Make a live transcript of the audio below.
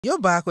You're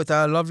back with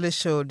our lovely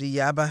show, the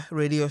Yabba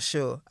radio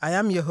show. I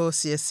am your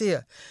host,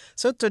 Yesia.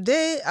 So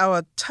today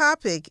our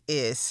topic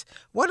is,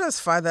 what does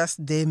Father's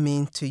Day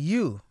mean to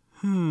you?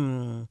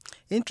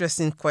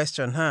 Interesting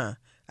question, huh?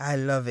 I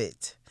love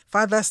it.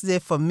 Father's Day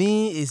for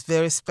me is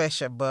very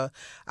special, but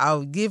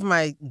I'll give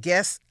my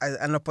guests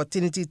an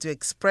opportunity to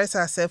express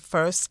herself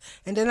first,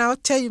 and then I'll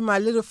tell you my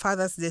little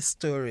Father's Day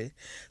story.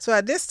 So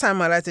at this time,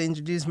 I'd like to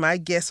introduce my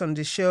guest on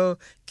the show,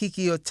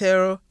 Kiki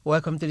Otero.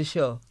 Welcome to the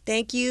show.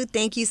 Thank you.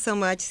 Thank you so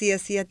much, Cia.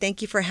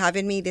 Thank you for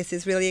having me. This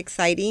is really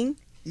exciting.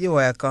 You're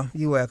welcome.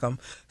 You're welcome.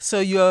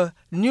 So you're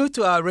new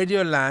to our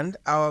radio land.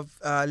 Our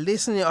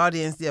listening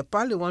audience, they're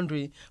probably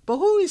wondering, but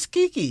who is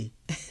Kiki?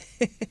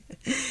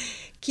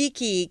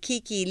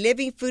 Kiki,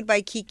 Living Food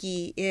by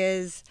Kiki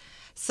is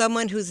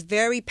someone who's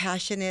very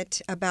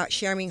passionate about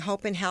sharing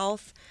hope and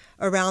health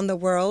around the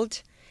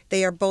world.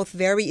 They are both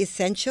very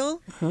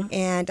essential,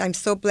 and I'm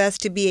so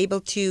blessed to be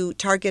able to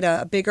target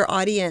a bigger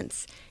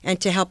audience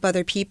and to help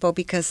other people,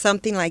 because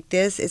something like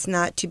this is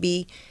not to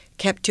be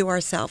kept to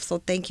ourselves.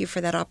 So thank you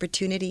for that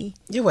opportunity.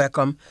 You're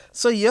welcome.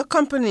 So your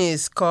company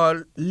is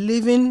called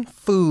Living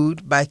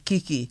Food by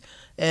Kiki,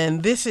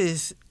 and this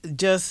is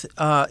just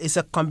it's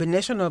a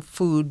combination of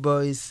food,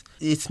 but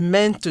it's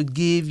meant to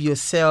give your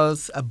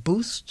cells a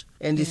boost,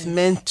 and it's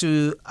meant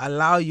to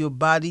allow your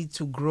body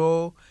to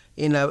grow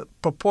in a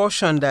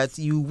proportion that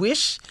you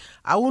wish.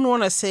 I wouldn't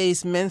want to say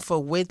it's meant for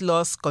weight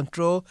loss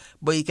control,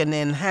 but you can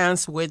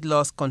enhance weight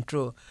loss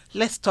control.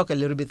 Let's talk a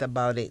little bit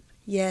about it.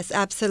 Yes,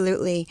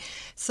 absolutely.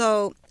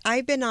 So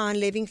I've been on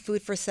Living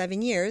Food for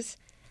 7 years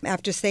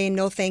after saying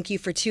no thank you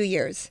for 2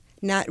 years,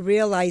 not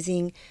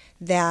realizing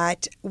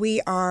that we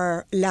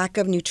are lack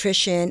of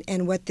nutrition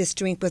and what this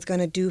drink was going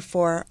to do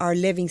for our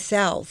living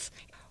cells.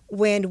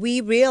 When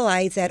we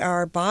realize that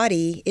our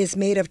body is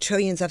made of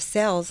trillions of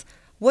cells,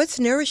 what's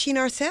nourishing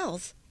our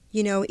cells?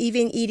 You know,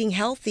 even eating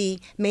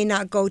healthy may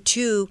not go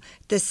to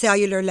the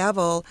cellular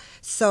level.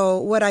 So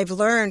what I've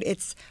learned,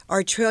 it's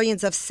our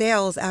trillions of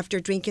cells after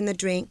drinking the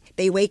drink,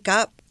 they wake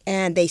up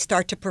and they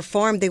start to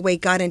perform the way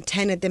God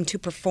intended them to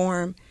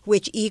perform,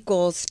 which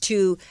equals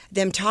to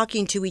them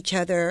talking to each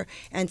other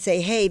and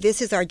say, hey,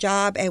 this is our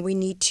job and we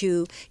need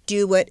to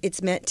do what it's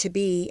meant to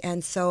be.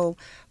 And so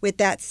with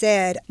that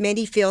said,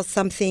 many feel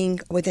something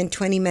within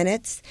 20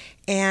 minutes,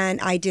 and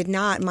I did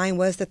not. Mine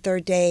was the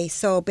third day.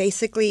 So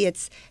basically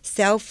it's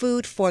cell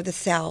food for the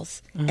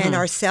cells, and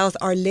our cells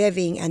are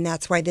living, and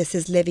that's why this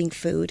is living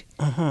food.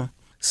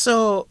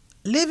 So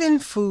Living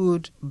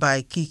Food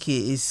by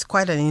Kiki is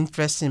quite an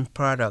interesting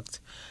product.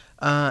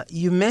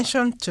 You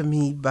mentioned to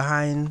me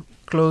behind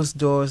closed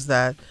doors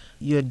that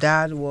your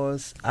dad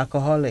was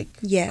alcoholic,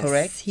 yes,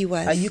 correct? He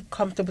was. Are you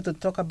comfortable to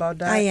talk about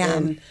that? I am.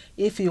 And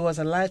if he was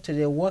alive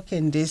today, what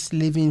can this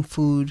Living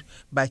Food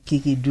by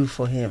Kiki do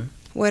for him?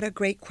 What a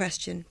great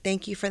question.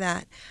 Thank you for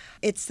that.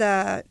 It's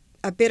a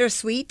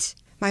bittersweet.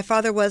 My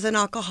father was an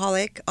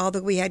alcoholic,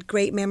 although we had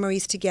great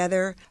memories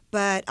together,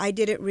 but I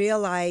didn't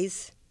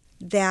realize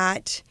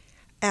that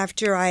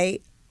after I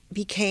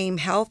became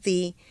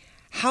healthy,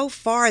 how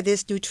far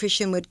this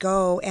nutrition would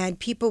go. And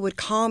people would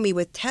call me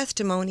with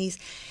testimonies,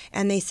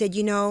 and they said,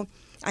 you know,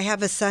 I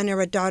have a son or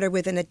a daughter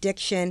with an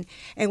addiction.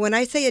 And when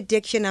I say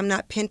addiction, I'm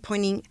not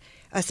pinpointing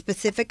a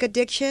specific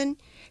addiction,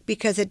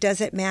 because it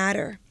doesn't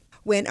matter.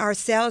 When our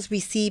cells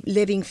receive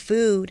living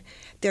food,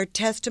 their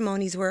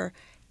testimonies were,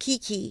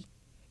 Kiki,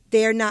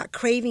 they're not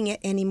craving it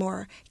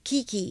anymore.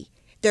 Kiki,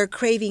 they're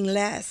craving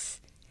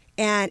less.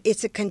 And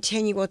it's a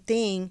continual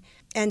thing.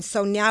 And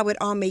so now it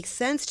all makes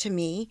sense to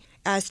me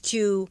as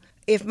to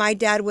if my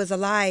dad was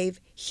alive,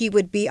 he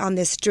would be on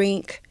this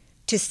drink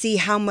to see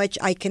how much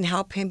I can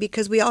help him,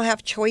 because we all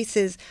have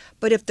choices.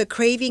 But if the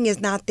craving is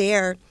not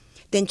there,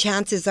 then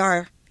chances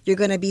are you're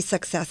going to be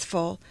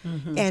successful.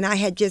 And I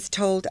had just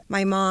told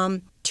my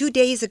mom 2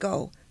 days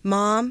ago,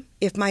 Mom,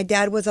 if my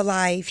dad was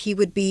alive, he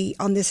would be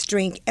on this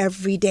drink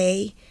every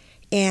day.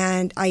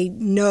 And I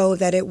know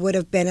that it would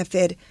have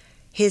benefited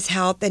his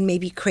health and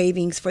maybe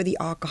cravings for the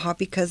alcohol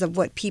because of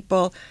what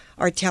people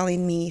are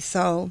telling me.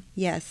 So,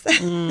 yes.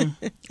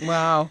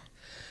 Wow.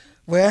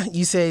 Well,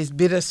 you say it's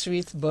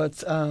bittersweet, but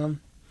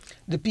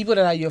the people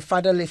that are your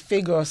fatherly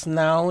figures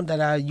now that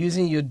are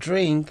using your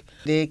drink,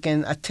 they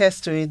can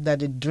attest to it that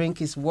the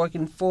drink is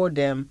working for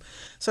them.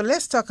 So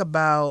let's talk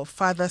about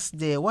Father's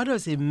Day. What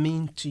does it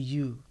mean to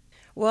you?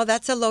 Well,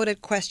 that's a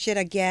loaded question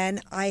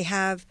again. I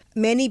have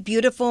many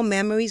beautiful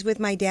memories with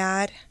my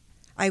dad.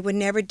 I would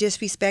never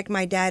disrespect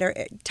my dad or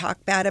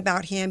talk bad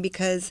about him,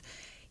 because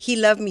he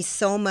loved me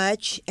so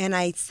much, and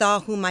I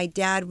saw who my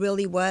dad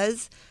really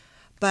was.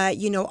 But,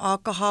 you know,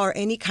 alcohol or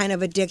any kind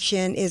of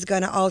addiction is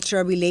going to alter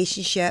a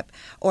relationship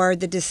or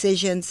the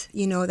decisions,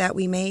 you know, that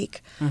we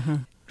make.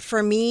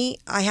 For me,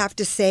 I have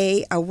to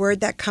say a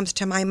word that comes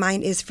to my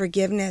mind is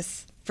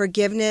forgiveness.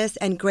 Forgiveness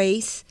and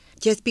grace.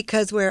 Just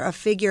because we're a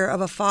figure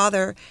of a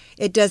father,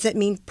 it doesn't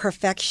mean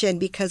perfection,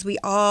 because we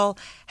all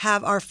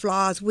have our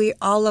flaws.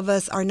 All of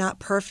us are not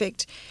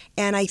perfect.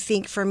 And I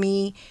think for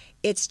me,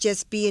 it's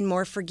just being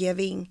more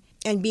forgiving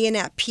and being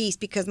at peace,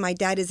 because my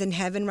dad is in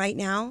heaven right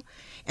now.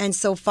 And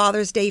so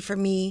Father's Day for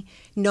me,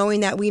 knowing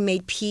that we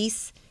made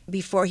peace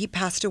before he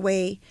passed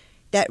away,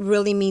 that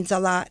really means a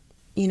lot,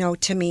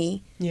 to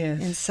me.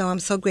 Yes. And so I'm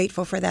so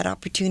grateful for that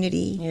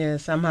opportunity.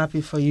 Yes, I'm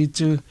happy for you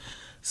too.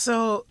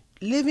 So,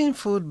 Living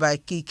Food by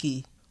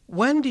Kiki,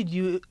 when did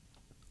you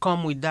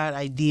come with that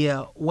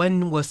idea?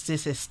 When was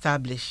this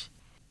established?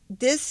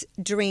 This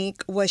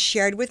drink was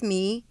shared with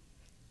me,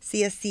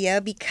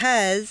 Sia,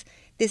 because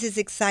this is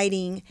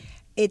exciting.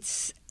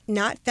 It's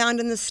not found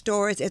in the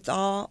stores. It's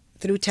all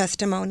through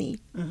testimony.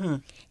 Mm-hmm.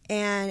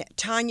 And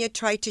Tanya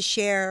tried to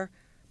share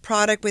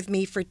product with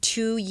me for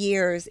 2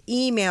 years.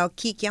 Email,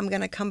 Kiki, I'm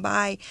going to come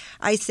by.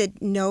 I said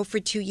no for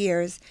 2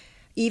 years.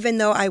 Even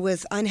though I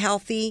was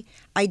unhealthy,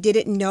 I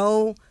didn't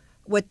know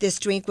what this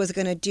drink was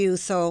going to do.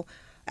 So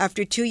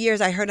after 2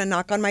 years, I heard a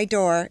knock on my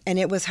door, and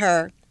it was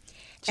her.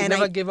 She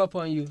never gave up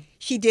on you.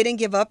 She didn't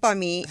give up on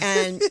me,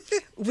 and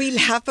we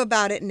laugh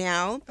about it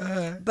now.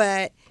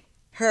 But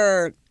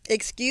her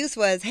excuse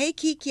was, hey,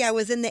 Kiki, I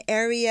was in the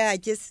area. I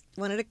just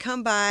wanted to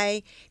come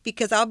by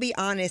because I'll be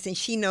honest, and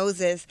she knows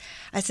this.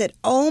 I said,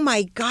 oh,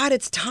 my God,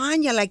 it's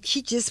Tanya. Like,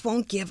 she just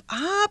won't give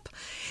up.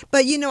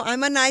 But,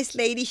 I'm a nice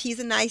lady. She's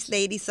a nice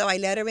lady, so I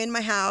let her in my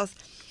house.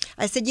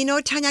 I said,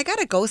 Tanya, I got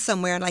to go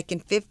somewhere like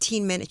in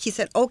 15 minutes. She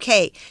said,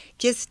 okay,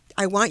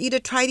 I want you to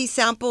try these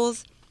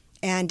samples.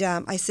 And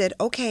I said,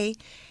 okay.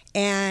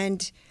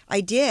 And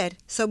I did.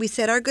 So we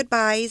said our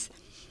goodbyes.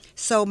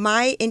 So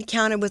my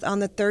encounter was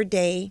on the 3rd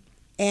day.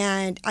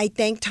 And I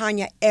thank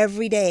Tanya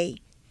every day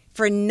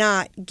for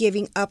not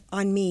giving up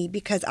on me,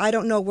 because I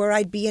don't know where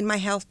I'd be in my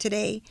health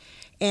today.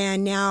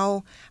 And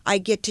now I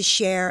get to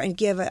share and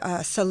give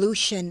a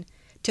solution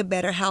to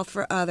better health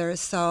for others.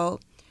 So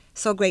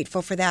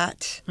grateful for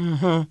that.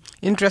 Mm-hmm.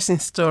 Interesting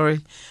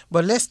story.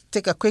 But let's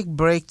take a quick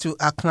break to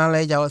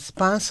acknowledge our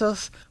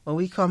sponsors. When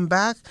we come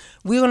back,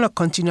 we're going to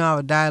continue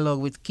our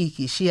dialogue with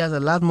Kiki. She has a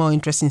lot more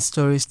interesting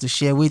stories to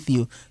share with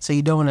you, so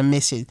you don't want to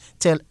miss it.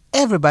 Tell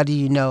everybody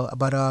you know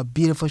about our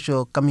beautiful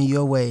show coming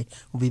your way.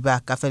 We'll be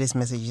back after these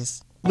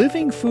messages.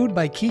 Living Food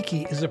by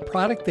Kiki is a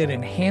product that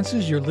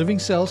enhances your living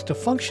cells to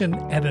function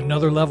at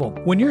another level.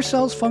 When your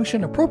cells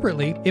function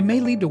appropriately, it may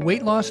lead to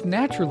weight loss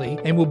naturally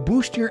and will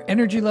boost your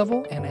energy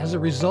level, and as a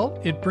result,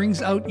 it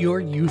brings out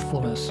your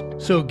youthfulness.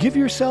 So give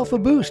yourself a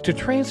boost to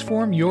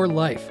transform your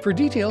life. For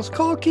details,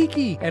 call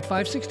Kiki at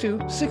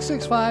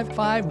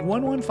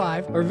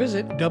 562-665-5115 or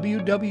visit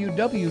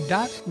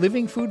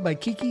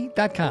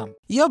www.livingfoodbykiki.com.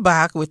 You're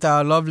back with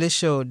our lovely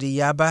show, the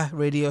Yabba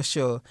Radio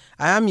Show.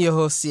 I am your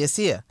host,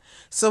 Sia.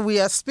 So we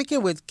are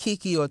speaking with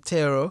Kiki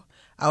Otero.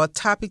 Our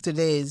topic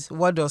today is,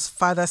 what does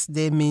Father's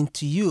Day mean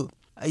to you?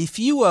 If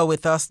you were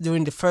with us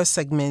during the first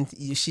segment,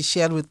 she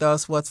shared with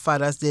us what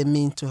Father's Day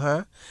means to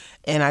her.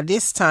 And at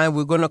this time,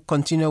 we're going to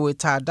continue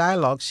with our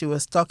dialogue. She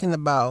was talking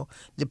about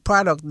the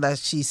product that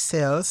she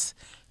sells,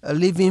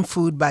 Living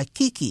Food by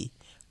Kiki,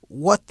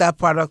 what that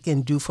product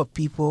can do for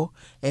people,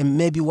 and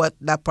maybe what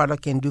that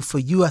product can do for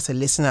you as a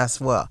listener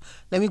as well.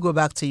 Let me go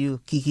back to you,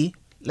 Kiki.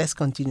 Let's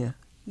continue.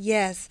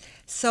 Yes.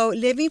 So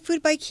Living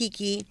Food by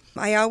Kiki,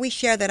 I always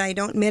share that I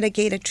don't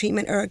mitigate a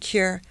treatment or a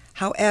cure.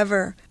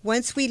 However,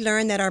 once we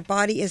learn that our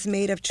body is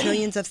made of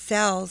trillions of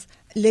cells,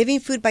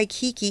 Living Food by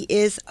Kiki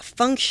is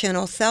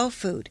functional cell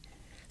food.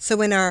 So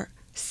when our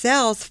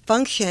cells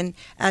function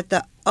at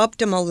the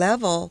optimal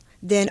level,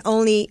 then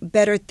only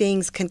better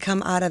things can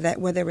come out of it,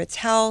 whether it's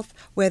health,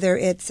 whether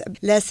it's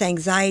less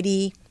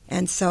anxiety.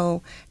 And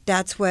so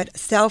that's what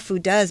cell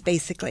food does,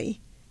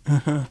 basically.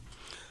 Mm-hmm.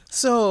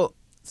 So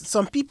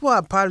some people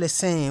are probably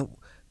saying,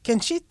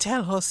 can she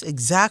tell us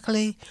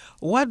exactly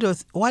what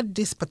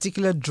this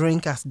particular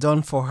drink has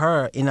done for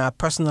her in her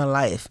personal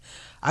life?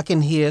 I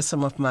can hear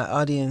some of my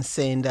audience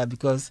saying that,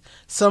 because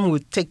some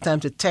would take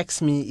time to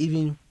text me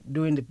even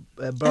during the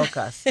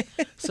broadcast.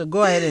 So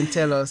go ahead and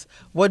tell us,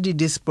 what did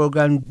this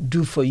program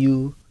do for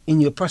you in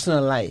your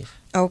personal life?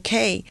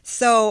 Okay,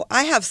 so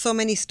I have so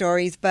many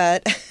stories,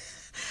 but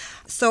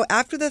so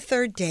after the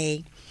 3rd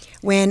day,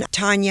 when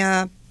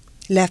Tanya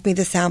left me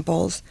the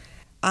samples,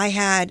 I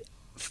had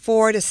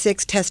 4 to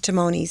 6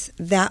 testimonies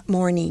that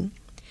morning.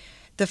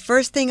 The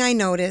first thing I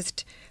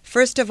noticed,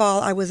 first of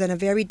all, I was in a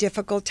very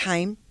difficult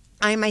time.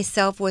 I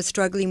myself was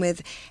struggling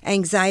with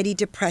anxiety,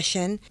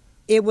 depression.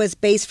 It was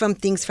based from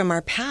things from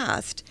our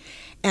past.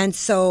 And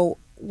so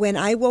when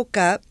I woke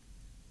up,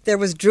 there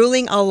was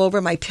drooling all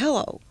over my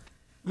pillow.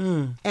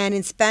 And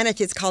in Spanish,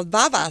 it's called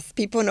babas.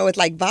 People know it's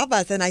like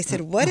babas. And I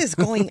said, what is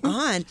going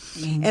on?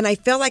 And I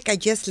felt like I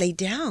just lay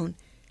down.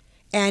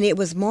 And it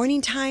was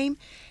morning time.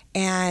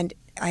 And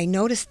I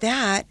noticed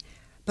that,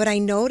 but I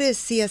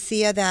noticed,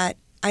 Sia, that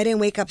I didn't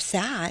wake up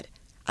sad.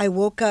 I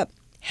woke up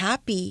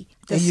happy.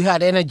 And you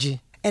had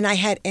energy. And I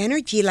had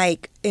energy,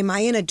 like, am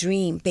I in a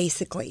dream,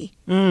 basically?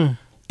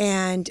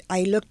 And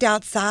I looked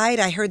outside,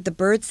 I heard the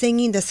birds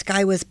singing, the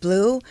sky was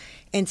blue.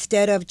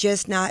 Instead of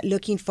just not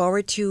looking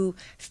forward to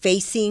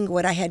facing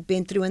what I had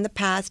been through in the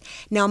past.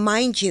 Now,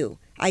 mind you,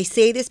 I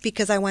say this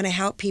because I want to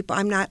help people.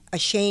 I'm not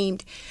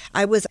ashamed.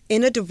 I was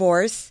in a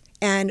divorce.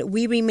 And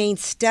we remained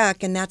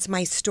stuck, and that's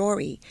my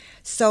story.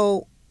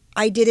 So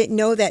I didn't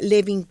know that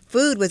living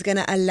food was going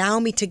to allow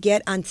me to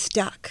get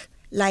unstuck.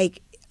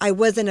 Like, I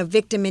wasn't a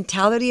victim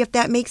mentality, if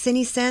that makes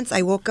any sense.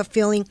 I woke up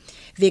feeling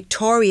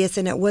victorious,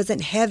 and it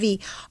wasn't heavy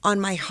on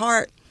my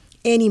heart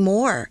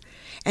anymore.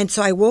 And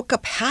so I woke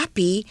up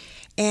happy,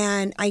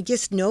 and I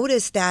just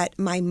noticed that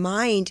my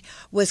mind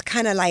was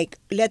kind of like,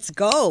 let's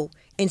go,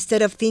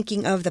 instead of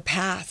thinking of the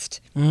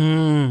past.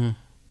 Mm.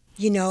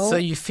 You know? So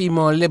you feel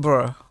more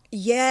liberal.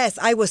 Yes,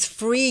 I was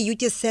free. You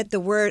just said the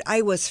word.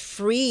 I was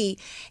free.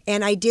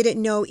 And I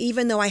didn't know,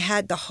 even though I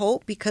had the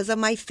hope because of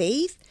my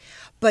faith,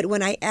 but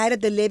when I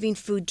added the living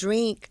food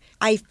drink,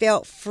 I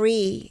felt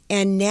free.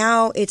 And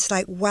now it's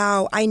like,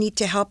 wow, I need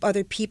to help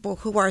other people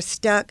who are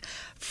stuck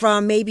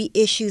from maybe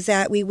issues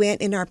that we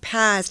went in our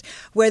past,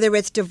 whether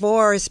it's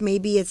divorce,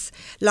 maybe it's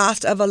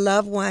loss of a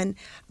loved one.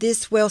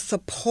 This will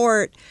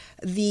support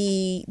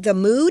the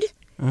mood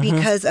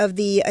because of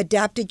the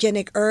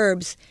adaptogenic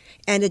herbs.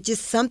 And it's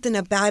just something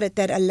about it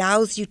that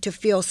allows you to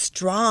feel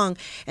strong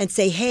and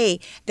say, hey,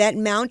 that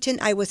mountain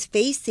I was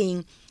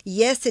facing,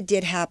 yes, it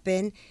did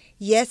happen.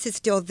 Yes, it's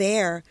still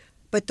there.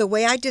 But the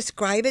way I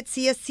describe it,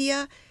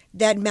 Sia,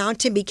 that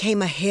mountain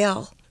became a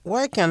hill.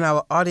 Where can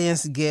our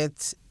audience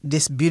get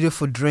this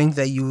beautiful drink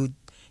that you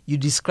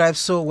describe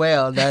so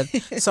well that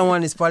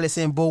someone is probably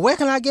saying, but where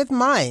can I get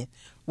mine?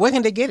 Where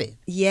can they get it?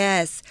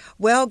 Yes.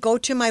 Well, go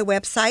to my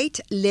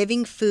website,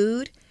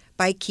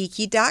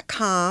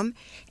 livingfoodbykiki.com,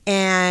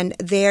 and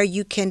there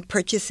you can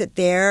purchase it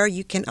there.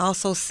 You can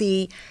also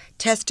see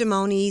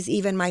testimonies,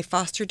 even my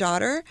foster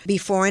daughter,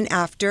 before and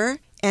after.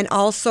 And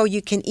also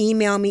you can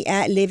email me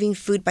at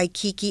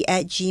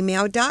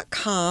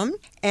livingfoodbykiki@gmail.com.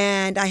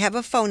 And I have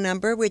a phone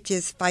number, which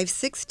is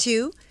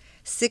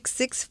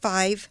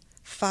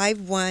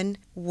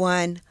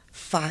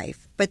 562-665-5115.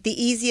 But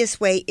the easiest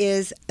way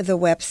is the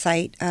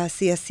website,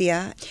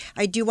 Sia.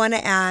 I do want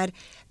to add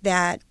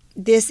that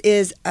this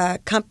is a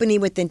company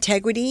with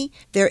integrity.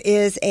 There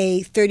is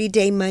a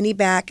 30-day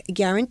money-back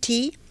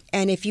guarantee.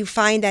 And if you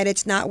find that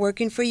it's not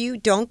working for you,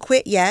 don't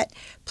quit yet.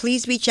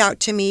 Please reach out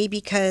to me,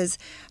 because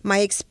my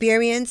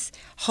experience,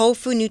 whole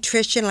food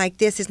nutrition like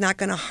this is not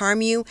going to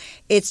harm you.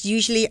 It's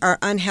usually our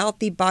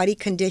unhealthy body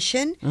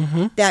condition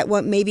that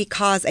will maybe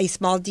cause a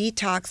small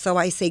detox. So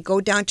I say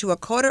go down to a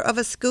quarter of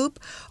a scoop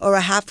or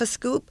a half a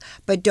scoop,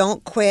 but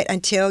don't quit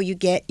until you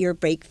get your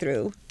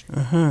breakthrough.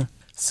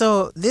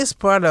 So this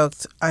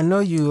product, I know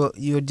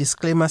your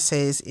disclaimer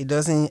says it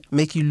doesn't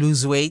make you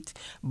lose weight,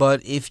 but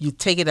if you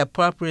take it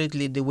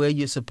appropriately the way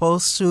you're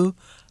supposed to,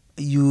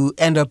 you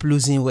end up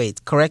losing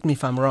weight. Correct me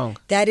if I'm wrong.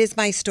 That is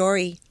my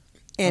story,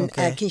 and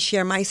I can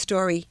share my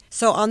story.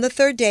 So on the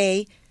third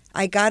day,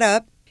 I got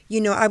up. You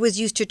know, I was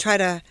used to try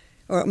to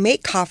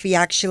make coffee,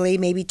 actually,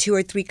 maybe 2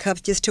 or 3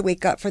 cups just to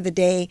wake up for the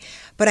day,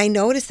 but I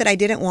noticed that I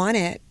didn't want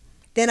it.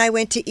 Then I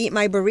went to eat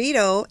my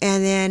burrito,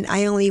 and then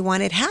I only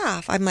wanted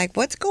half. I'm like,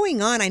 what's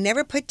going on? I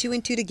never put 2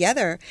 and 2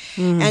 together.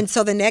 And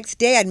so the next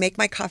day, I'd make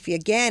my coffee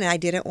again, and I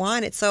didn't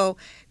want it. So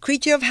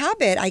creature of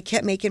habit, I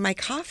kept making my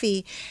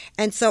coffee.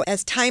 And so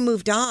as time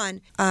moved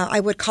on, I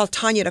would call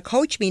Tanya to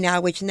coach me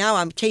now, which now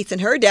I'm chasing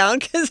her down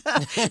because,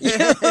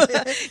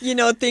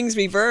 things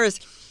reverse.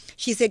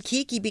 She said,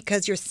 Kiki,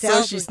 because your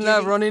cells... So she's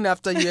not running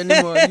after you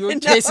anymore. You're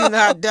chasing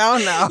her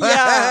down now.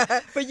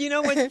 Yeah. But you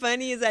know what's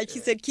funny is that she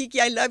said,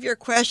 Kiki, I love your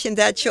question.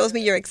 That shows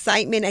me your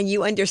excitement, and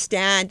you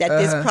understand that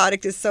this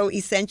product is so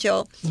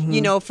essential,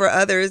 for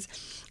others.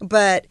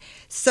 But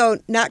so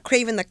not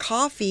craving the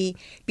coffee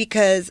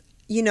because...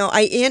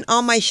 I end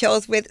all my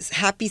shows with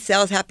happy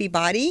cells, happy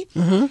body.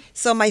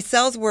 So my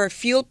cells were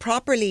fueled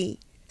properly.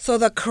 So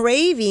the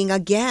craving,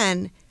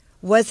 again,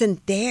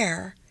 wasn't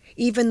there,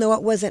 even though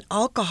it wasn't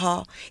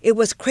alcohol. It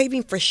was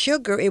craving for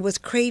sugar. It was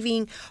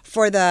craving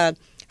for the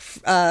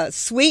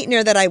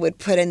sweetener that I would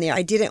put in there.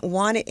 I didn't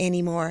want it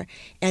anymore.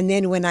 And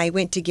then when I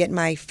went to get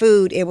my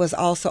food, it was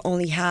also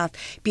only half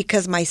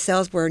because my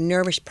cells were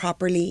nourished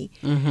properly.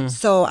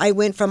 So I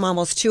went from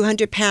almost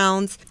 200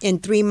 pounds. In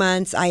 3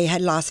 months, I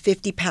had lost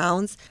 50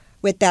 pounds.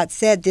 With that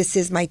said, this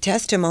is my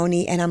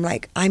testimony, and I'm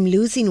like, I'm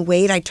losing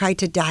weight. I tried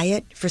to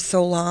diet for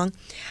so long.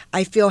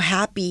 I feel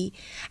happy.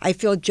 I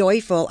feel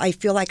joyful. I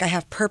feel like I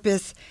have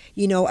purpose,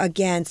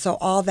 again. So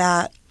all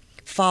that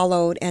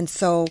followed, and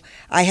so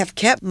I have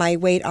kept my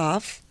weight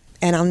off,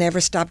 and I'll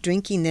never stop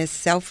drinking this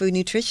self-food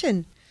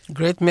nutrition.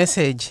 Great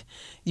message.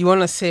 You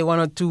want to say 1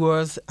 or 2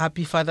 words,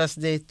 Happy Father's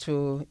Day,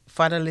 to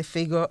fatherly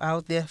figure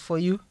out there for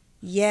you?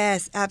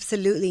 Yes,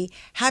 absolutely.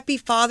 Happy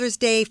Father's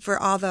Day for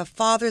all the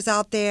fathers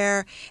out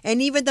there, and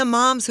even the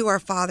moms who are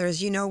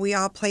fathers. We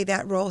all play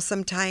that role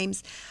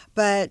sometimes.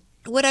 But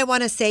what I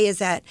want to say is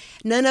that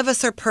none of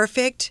us are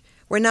perfect.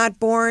 We're not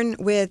born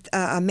with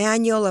a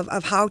manual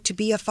of how to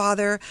be a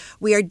father.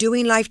 We are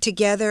doing life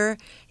together.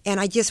 And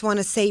I just want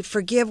to say,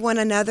 forgive one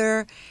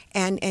another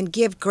and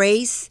give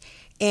grace.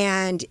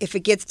 And if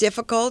it gets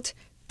difficult,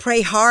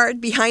 pray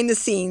hard behind the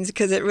scenes,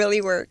 because it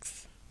really works.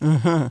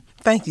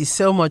 Thank you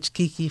so much,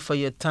 Kiki, for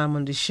your time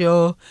on the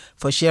show,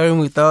 for sharing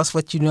with us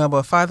what you know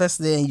about Father's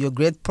Day and your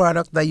great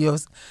product that you're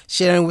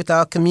sharing with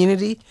our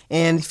community.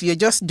 And if you're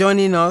just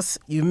joining us,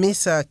 you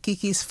miss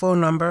Kiki's phone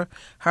number.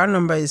 Her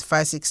number is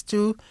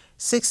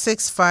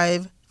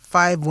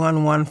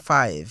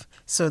 562-665-5115.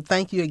 So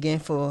thank you again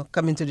for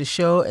coming to the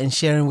show and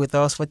sharing with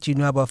us what you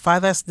know about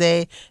Father's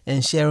Day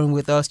and sharing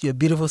with us your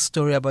beautiful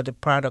story about the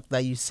product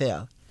that you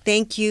sell.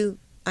 Thank you.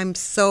 I'm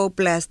so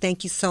blessed.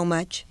 Thank you so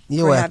much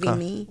You're for welcome. having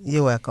me.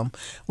 You're welcome.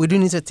 We do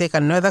need to take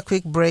another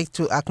quick break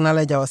to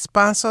acknowledge our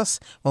sponsors.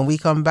 When we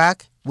come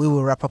back, we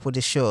will wrap up with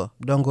the show.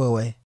 Don't go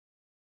away.